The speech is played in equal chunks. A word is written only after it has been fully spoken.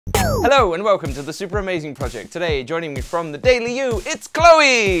Hello and welcome to the Super Amazing Project. Today, joining me from the Daily U, it's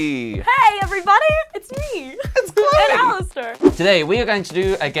Chloe! Hey everybody, it's me! It's Chloe! And Alastair! Today we are going to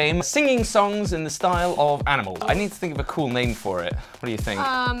do a game singing songs in the style of animals. I need to think of a cool name for it. What do you think?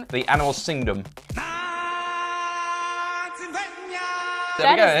 The Animal Singdom.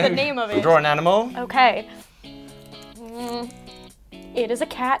 That is the name of it. Draw an animal. Okay. It is a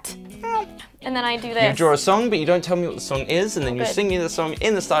cat. And then I do this. You draw a song, but you don't tell me what the song is, and then you Good. sing me the song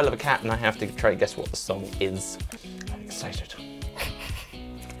in the style of a cat, and I have to try to guess what the song is. I'm excited.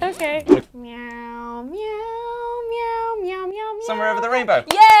 Okay. Meow, meow, meow, meow, meow, Somewhere Over the Rainbow.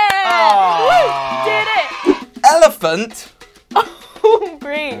 Yeah! Woo! Did it! Elephant? Oh,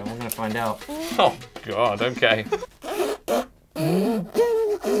 great. I'm gonna find out. Oh, God, okay.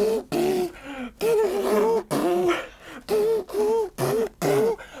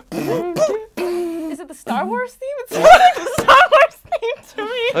 Is it the Star Wars theme? It sounds like the Star Wars theme to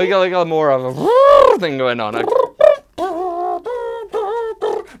me. We got more of a thing going on.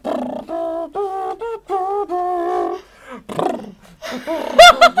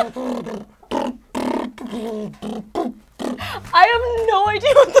 I have no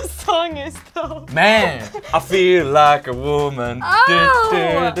idea what the song is though. Man, I feel like a woman. Oh,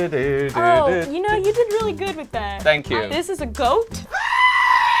 you know, you did really good with that. Thank you. This is a goat.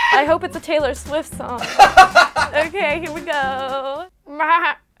 I hope it's a Taylor Swift song. Okay, here we go. Wait,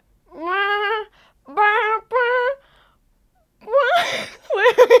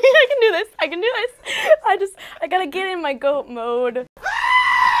 I can do this. I can do this. I gotta get in my goat mode.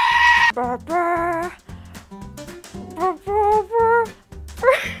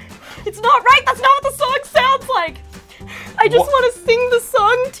 It's not right. That's not what the song sounds like. I just want to sing the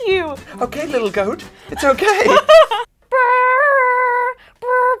song to you. Okay, little goat. It's okay.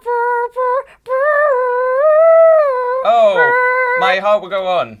 Oh, my heart will go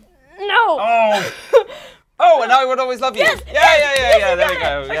on. No. Oh. Oh, and I would always love you. Yes, Yeah. There we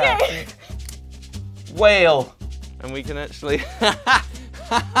go. Okay. Yeah. Whale. And we can actually.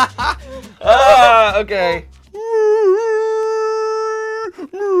 Ah, okay.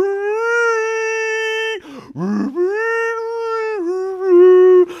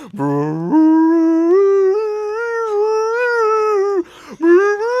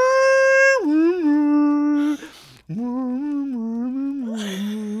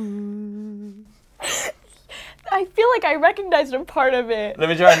 I feel like I recognized a part of it. Let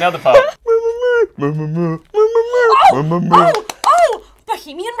me try another part. Oh!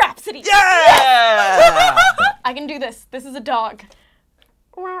 Bohemian Rhapsody. Yeah! I can do this. This is a dog.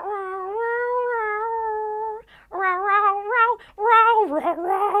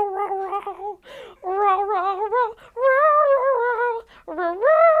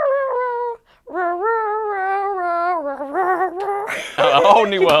 A whole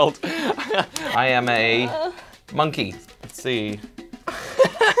new world. I am a monkey. Let's see.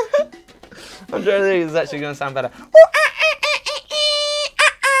 I'm trying to think it's actually going to sound better.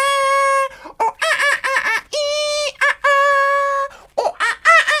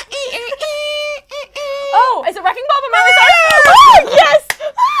 Oh, is it Wrecking Ball by Miley Cyrus? Oh, yes!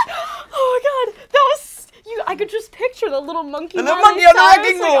 Oh my god, that was you. I could just picture the little monkey. The little Miley monkey on the Cyrus,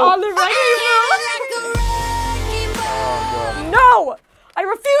 wrecking like, ball. on the wrecking ball. No, I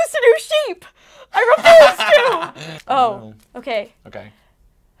refuse to do sheep. I refuse to. Oh, okay. Okay.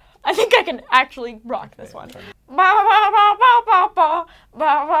 I think I can actually rock this one.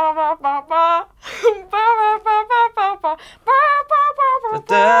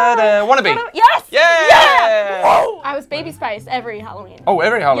 Wannabe. Yes! Yeah! Whoa! I was Baby Spice every Halloween. Oh,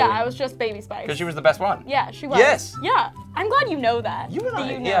 every Halloween. Yeah, I was just Baby Spice. Because she was the best one. Yeah, she was. Yes. Yeah. I'm glad you know that. You and Do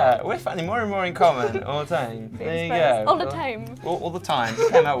I, you know? yeah, we're finding more and more in common all the time. There you Spice. go. All the time. All the time.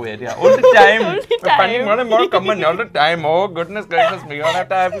 It came out weird, yeah. All the time. All the We're finding time. more and more common all the time. Oh, goodness gracious me. All the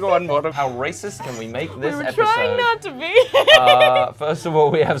time. Go on, more. How racist can we make this We were episode? trying not to be. First of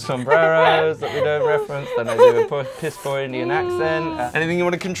all, we have sombreros that we don't reference. Then I do a piss poor Indian accent. Anything you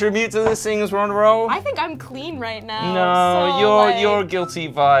want to contribute to this, seeing as we're on a roll? I think I'm clean right now. No, so, you're guilty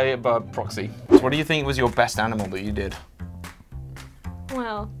by proxy. So what do you think was your best animal that you did?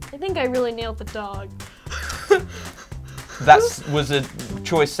 Well, I think I really nailed the dog. That was a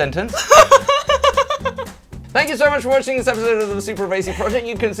choice sentence. Thank you so much for watching this episode of the Super Amazing Project.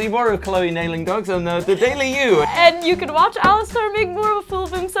 You can see more of Chloe nailing dogs on the Daily U. And you can watch Alastair make more of a fool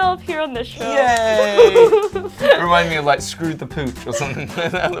of himself here on this show. Yay! Remind me of like Screwed the Pooch or something.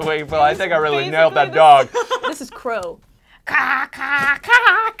 The way, but I think I really nailed that dog. This is Crow. Ka ka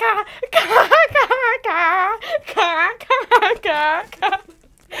ka ka ka ka ka ka ka ka ka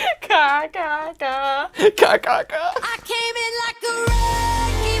ka ka ka Ka ka ka.